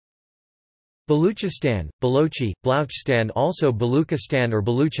Balochistan, Balochi, Balochistan, also Balochistan or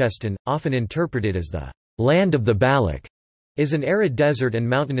Balochistan, often interpreted as the land of the Baloch, is an arid desert and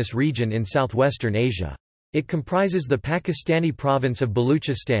mountainous region in southwestern Asia. It comprises the Pakistani province of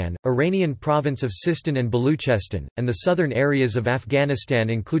Balochistan, Iranian province of Sistan and Balochistan, and the southern areas of Afghanistan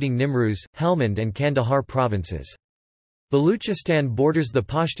including Nimruz, Helmand and Kandahar provinces. Balochistan borders the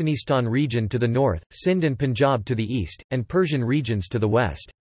Pashtunistan region to the north, Sindh and Punjab to the east, and Persian regions to the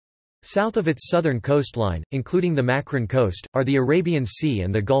west. South of its southern coastline, including the Makran coast, are the Arabian Sea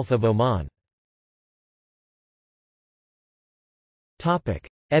and the Gulf of Oman.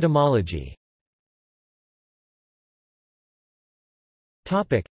 Etymology.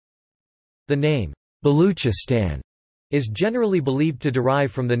 The name, Balochistan, is generally believed to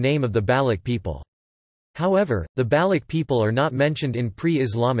derive from the name of the Baloch people. However, the Baloch people are not mentioned in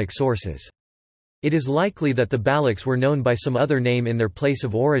pre-Islamic sources. It is likely that the Balochs were known by some other name in their place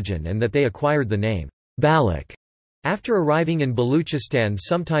of origin and that they acquired the name, Baloch, after arriving in Balochistan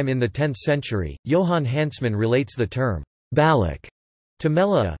sometime in the 10th century. Johann Hansmann relates the term, Baloch, to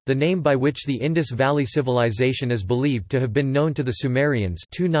Melaa, the name by which the Indus Valley Civilization is believed to have been known to the Sumerians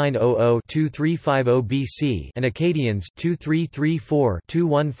 2900–2350 BC and Akkadians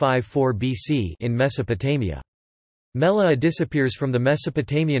 2334–2154 BC in Mesopotamia. Melaa disappears from the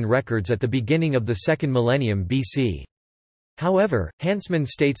Mesopotamian records at the beginning of the 2nd millennium BC. However, Hansmann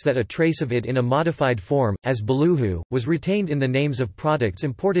states that a trace of it in a modified form, as Baluhu, was retained in the names of products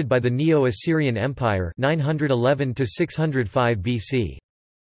imported by the Neo-Assyrian Empire 911–605 BC.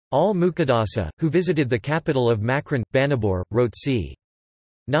 Al-Muqaddasi, who visited the capital of Makran, Banabur, wrote c.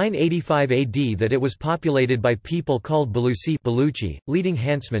 985 AD that it was populated by people called Baluchi, leading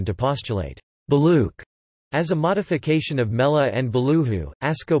Hansmann to postulate Baluk as a modification of Melaa and Baluhu.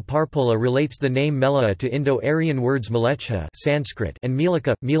 Asko Parpola relates the name Melaa to Indo-Aryan words Mlechha Sanskrit and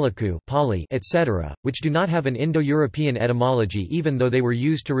Milika, Milaku Pali, etc., which do not have an Indo-European etymology even though they were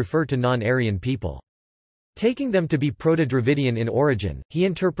used to refer to non-Aryan people. Taking them to be Proto-Dravidian in origin, he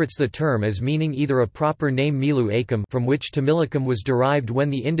interprets the term as meaning either a proper name Milu Akam, from which Tamilakam was derived when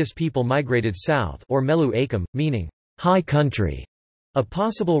the Indus people migrated south, or Melu Akam, meaning high country, a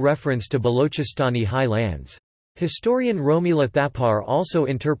possible reference to Balochistani high lands. Historian Romila Thapar also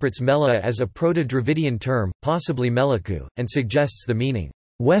interprets Melaa as a Proto-Dravidian term, possibly Melaku, and suggests the meaning,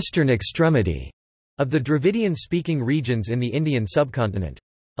 western extremity, of the Dravidian-speaking regions in the Indian subcontinent.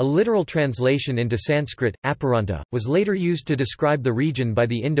 A literal translation into Sanskrit, Aparanta, was later used to describe the region by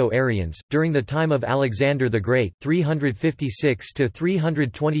the Indo-Aryans. During the time of Alexander the Great,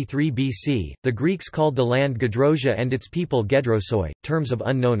 356–323 BC, the Greeks called the land Gedrosia and its people Gedrosoi, terms of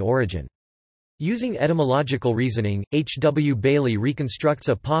unknown origin. Using etymological reasoning, H. W. Bailey reconstructs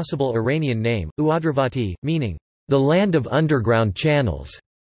a possible Iranian name, Uadravati, meaning, the land of underground channels,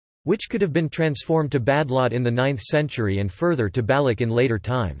 which could have been transformed to Badlot in the 9th century and further to Baloch in later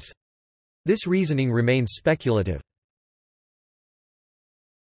times. This reasoning remains speculative.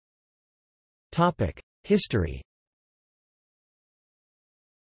 History.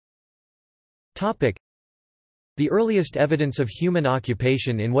 The earliest evidence of human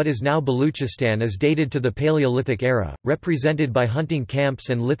occupation in what is now Balochistan is dated to the Paleolithic era, represented by hunting camps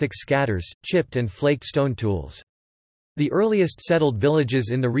and lithic scatters, chipped and flaked stone tools. The earliest settled villages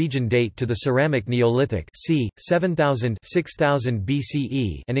in the region date to the Ceramic Neolithic c. 7000–6000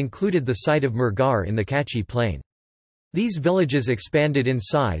 BCE and included the site of Murghar in the Kachi Plain. These villages expanded in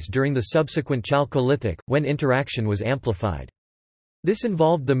size during the subsequent Chalcolithic, when interaction was amplified. This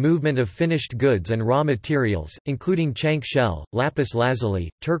involved the movement of finished goods and raw materials, including chank shell, lapis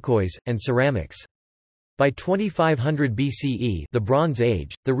lazuli, turquoise, and ceramics. By 2500 BCE, the Bronze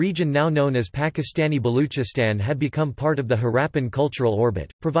Age, the region now known as Pakistani Balochistan had become part of the Harappan cultural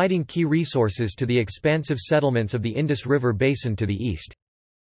orbit, providing key resources to the expansive settlements of the Indus River basin to the east.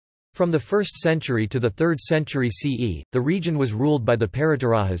 From the 1st century to the 3rd century CE, the region was ruled by the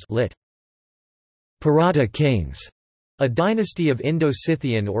Paratarahas lit. Parata kings, a dynasty of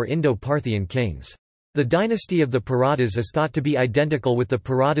Indo-Scythian or Indo-Parthian kings. The dynasty of the Paratas is thought to be identical with the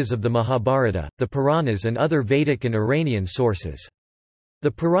Paratas of the Mahabharata, the Puranas and other Vedic and Iranian sources.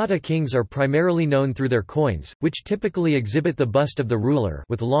 The Parata kings are primarily known through their coins, which typically exhibit the bust of the ruler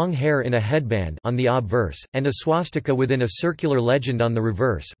with long hair in a headband on the obverse, and a swastika within a circular legend on the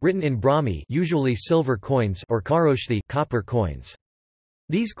reverse, written in Brahmi, usually silver coins, or karoshthi, copper coins.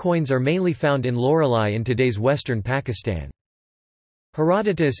 These coins are mainly found in Loralai in today's western Pakistan.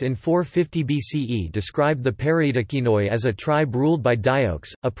 Herodotus in 450 BCE described the Paratakinoi as a tribe ruled by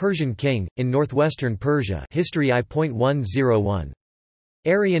Dioks, a Persian king, in northwestern Persia. History I.101.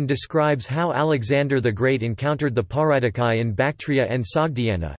 Arrian describes how Alexander the Great encountered the Paradicai in Bactria and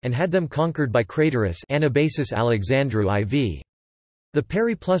Sogdiana, and had them conquered by Craterus Anabasis Alexandru IV. The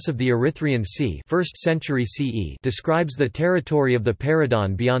Periplus of the Erythraean Sea 1st century CE describes the territory of the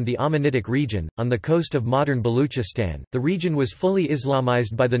Paradon beyond the Amanitic region, on the coast of modern Balochistan. The region was fully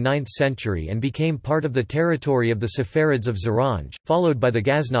Islamized by the 9th century and became part of the territory of the Saffarids of Zaranj, followed by the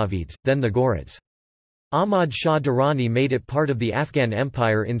Ghaznavids, then the Ghurids. Ahmad Shah Durrani made it part of the Afghan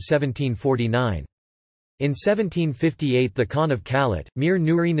Empire in 1749. In 1758 the Khan of Kalat, Mir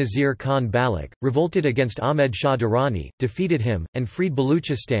Nuri Nazir Khan Balak, revolted against Ahmed Shah Durrani, defeated him, and freed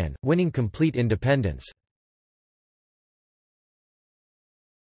Balochistan, winning complete independence.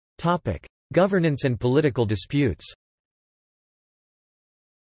 Governance and political disputes.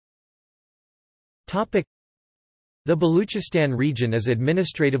 The Balochistan region is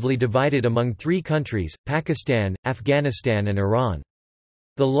administratively divided among three countries, Pakistan, Afghanistan and Iran.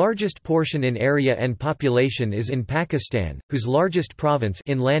 The largest portion in area and population is in Pakistan, whose largest province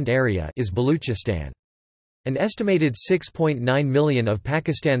in land area is Balochistan. An estimated 6.9 million of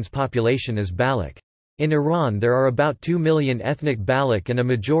Pakistan's population is Baloch. In Iran there are about 2 million ethnic Baloch and a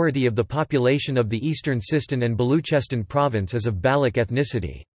majority of the population of the eastern Sistan and Balochistan province is of Baloch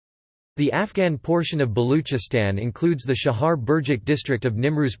ethnicity. The Afghan portion of Balochistan includes the Shahar Burjik district of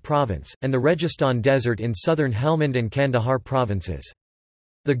Nimruz province, and the Registan Desert in southern Helmand and Kandahar provinces.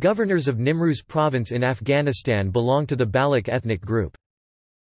 The governors of Nimruz province in Afghanistan belong to the Baloch ethnic group.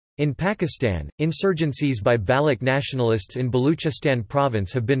 In Pakistan, insurgencies by Baloch nationalists in Balochistan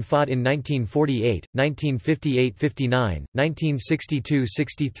province have been fought in 1948, 1958–59,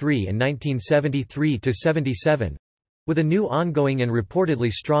 1962–63 and 1973–77. With a new ongoing and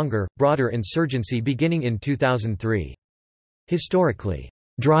reportedly stronger, broader insurgency beginning in 2003. Historically,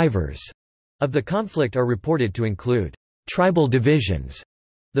 drivers of the conflict are reported to include tribal divisions,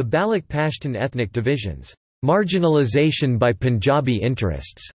 the Baloch Pashtun ethnic divisions, marginalization by Punjabi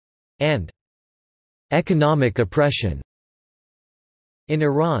interests, and economic oppression. In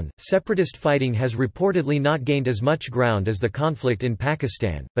Iran, separatist fighting has reportedly not gained as much ground as the conflict in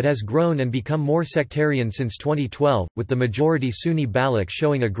Pakistan, but has grown and become more sectarian since 2012, with the majority Sunni Baloch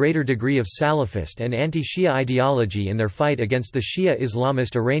showing a greater degree of Salafist and anti-Shia ideology in their fight against the Shia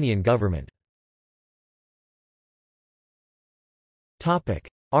Islamist Iranian government.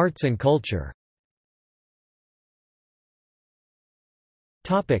 Arts and culture.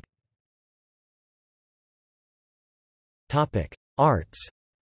 Arts.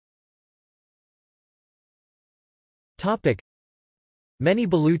 Many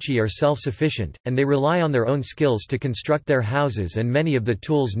Baluchi are self-sufficient, and they rely on their own skills to construct their houses and many of the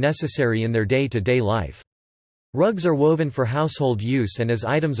tools necessary in their day-to-day life. Rugs are woven for household use and as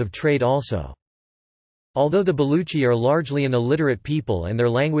items of trade also. Although the Baluchi are largely an illiterate people and their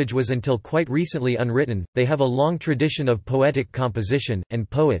language was until quite recently unwritten, they have a long tradition of poetic composition, and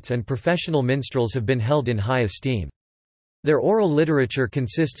poets and professional minstrels have been held in high esteem. Their oral literature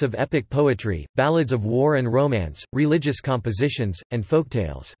consists of epic poetry, ballads of war and romance, religious compositions, and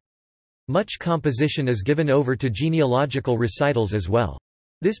folktales. Much composition is given over to genealogical recitals as well.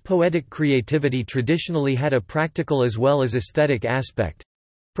 This poetic creativity traditionally had a practical as well as aesthetic aspect.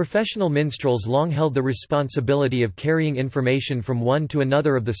 Professional minstrels long held the responsibility of carrying information from one to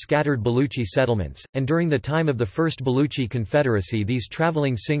another of the scattered Baluchi settlements, and during the time of the First Baluchi Confederacy these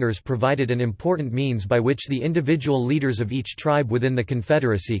traveling singers provided an important means by which the individual leaders of each tribe within the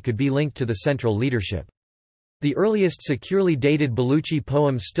Confederacy could be linked to the central leadership. The earliest securely dated Baluchi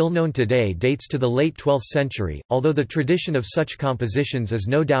poem still known today dates to the late 12th century, although the tradition of such compositions is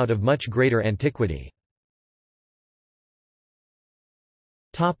no doubt of much greater antiquity.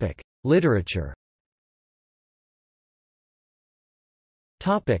 Literature.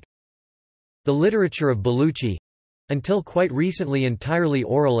 The literature of Baluchi, until quite recently entirely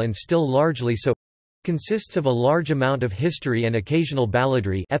oral and still largely so, consists of a large amount of history and occasional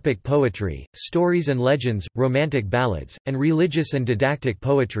balladry, epic poetry, stories and legends, romantic ballads, and religious and didactic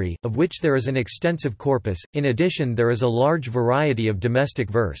poetry, of which there is an extensive corpus. In addition, there is a large variety of domestic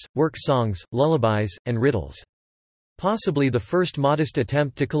verse, work songs, lullabies, and riddles. Possibly the first modest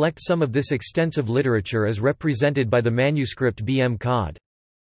attempt to collect some of this extensive literature is represented by the manuscript B.M. Cod.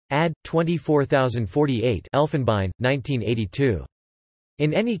 Ad. 24048 Elfenbein, 1982.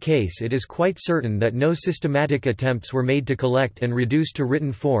 In any case, it is quite certain that no systematic attempts were made to collect and reduce to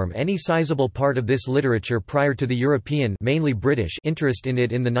written form any sizable part of this literature prior to the European, mainly British, interest in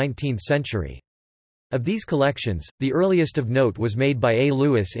it in the 19th century. Of these collections, the earliest of note was made by A.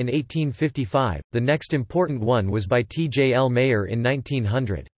 Lewis in 1855, the next important one was by T. J. L. Mayer in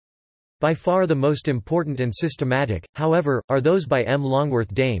 1900. By far the most important and systematic, however, are those by M.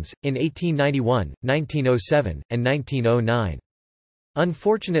 Longworth Dames, in 1891, 1907, and 1909.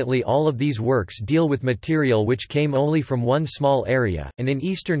 Unfortunately, all of these works deal with material which came only from one small area, and in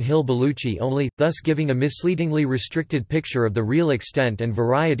eastern Hill Baluchi only, thus giving a misleadingly restricted picture of the real extent and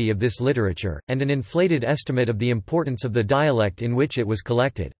variety of this literature, and an inflated estimate of the importance of the dialect in which it was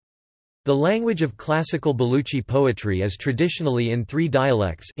collected. The language of classical Baluchi poetry is traditionally in three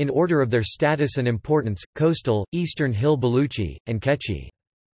dialects in order of their status and importance: coastal, eastern Hill Baluchi, and Kechi.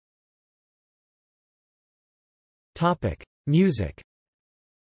 Music.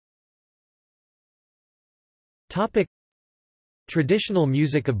 Traditional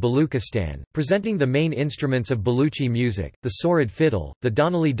music of Balochistan, presenting the main instruments of Baluchi music, the Sorid fiddle, the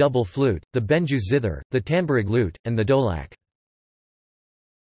Donali double flute, the Benju zither, the Tanbarig lute, and the dolak.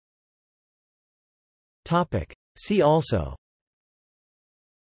 See also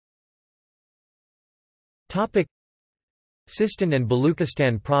Sistan and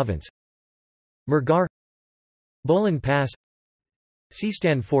Balochistan province, Murgar, Bolan Pass,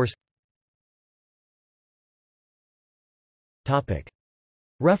 Sistan Force.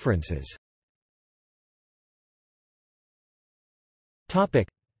 References.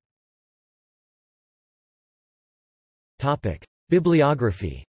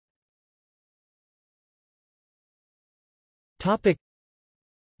 Bibliography.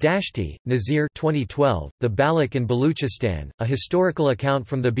 Dashti, Nazir 2012, The Balak and Balochistan, A Historical Account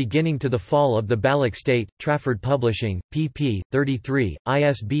from the Beginning to the Fall of the Balak State, Trafford Publishing, pp. 33,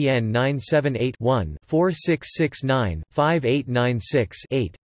 ISBN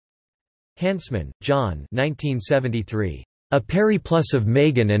 978-1-4669-5896-8. Hansman, John 1973. A Periplus of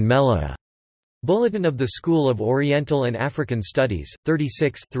Magan and Melaa. Bulletin of the School of Oriental and African Studies,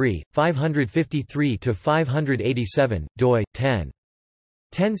 36 553–587, doi, 10.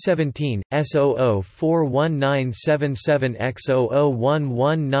 1017,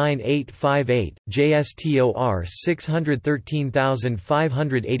 S00419777X00119858, JSTOR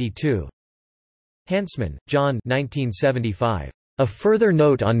 613582. Hansman, John 1975. A Further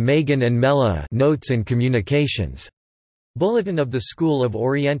Note on Magan and Melaa Notes and Communications. Bulletin of the School of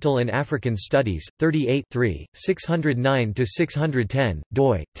Oriental and African Studies, 38 609–610,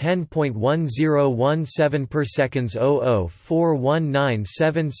 doi, 10.1017 per seconds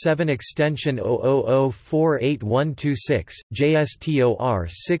 00419777 extension 00048126, JSTOR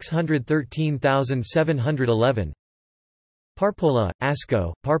 613711. Parpola,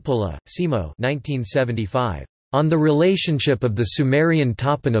 Asko, Parpola, Simo 1975. On the Relationship of the Sumerian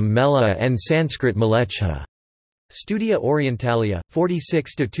Toponym Melaa and Sanskrit Mlechha. Studia Orientalia,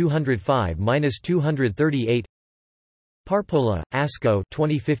 46–205–238. Parpola, Asko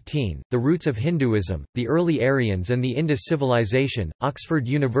 2015, The Roots of Hinduism, The Early Aryans and the Indus Civilization, Oxford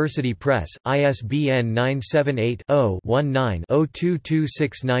University Press, ISBN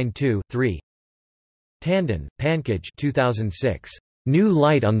 978-0-19-022692-3. Tandon, Pankaj 2006. New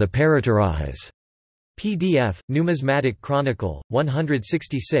Light on the Paratarahas. PDF, Numismatic Chronicle,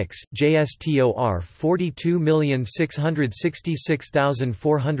 166, JSTOR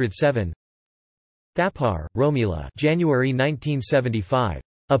 42666407. Thapar, Romila January 1975.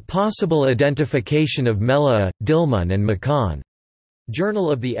 A Possible Identification of Melaa, Dilmun and Makan. Journal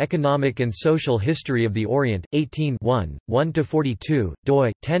of the Economic and Social History of the Orient, 18 1–42,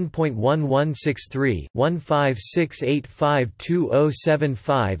 doi,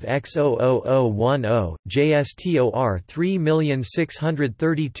 10.1163/156852075X00010, JSTOR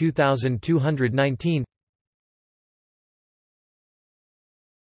 3632219.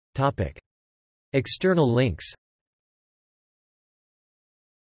 External links.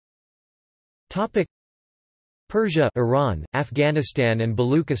 Persia, Iran, Afghanistan and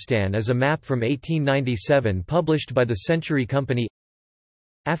Balochistan is a map from 1897 published by the Century Company.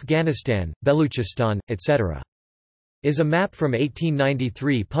 Afghanistan, Balochistan, etc. is a map from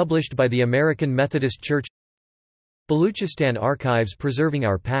 1893 published by the American Methodist Church. Balochistan Archives Preserving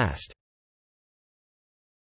Our Past.